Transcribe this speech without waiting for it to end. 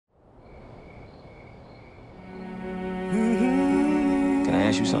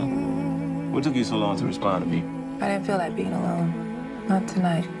ask you something? What took you so long to respond to me? I didn't feel like being alone. Not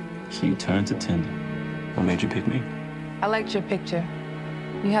tonight. So you turned to Tinder. What made you pick me? I liked your picture.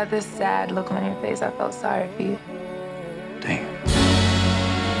 You had this sad look on your face. I felt sorry for you. Damn.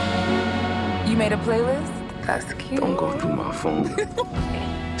 You made a playlist? That's cute. Don't go through my phone.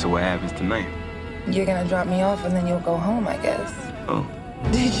 So what happens tonight? You're gonna drop me off and then you'll go home, I guess. Oh.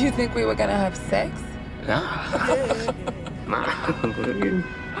 Did you think we were gonna have sex? Nah.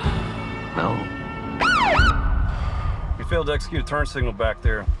 No. You failed to execute a turn signal back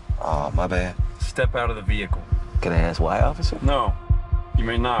there. Oh, my bad. Step out of the vehicle. Can I ask why, officer? No, you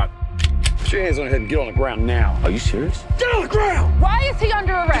may not. Put your hands on your head and get on the ground now. Are you serious? Get on the ground! Why is he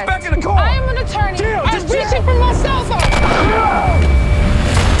under arrest? Get back in the car! I am an attorney. Chill, I'm just reaching chill. for my cell phone.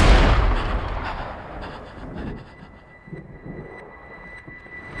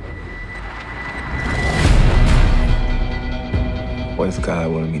 What if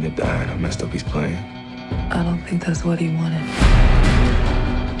God wanted me to die and I messed up his plan? I don't think that's what he wanted.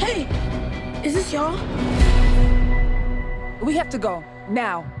 Hey, is this y'all? We have to go,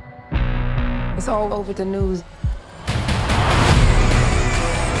 now. It's all over the news.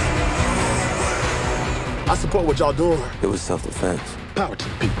 I support what y'all doing. It was self-defense. Power to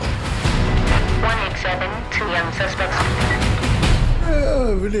the people. 187, 2 young suspects.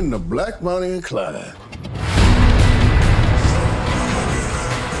 Yeah, we're in the Black Bonnie and Clyde.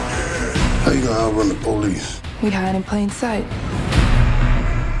 How you gonna outrun the police? We hide in plain sight.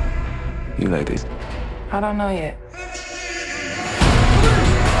 You like this? I don't know yet.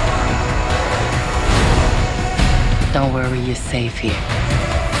 Don't worry, you're safe here.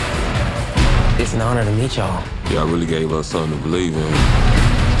 It's an honor to meet y'all. Y'all really gave us something to believe in.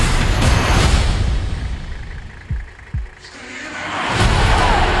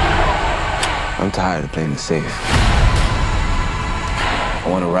 I'm tired of playing it safe. I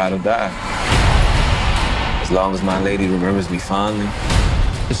want to ride or die. As long as my lady remembers me fondly,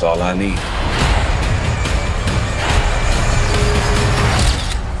 it's all I need.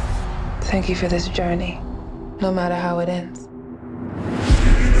 Thank you for this journey, no matter how it ends.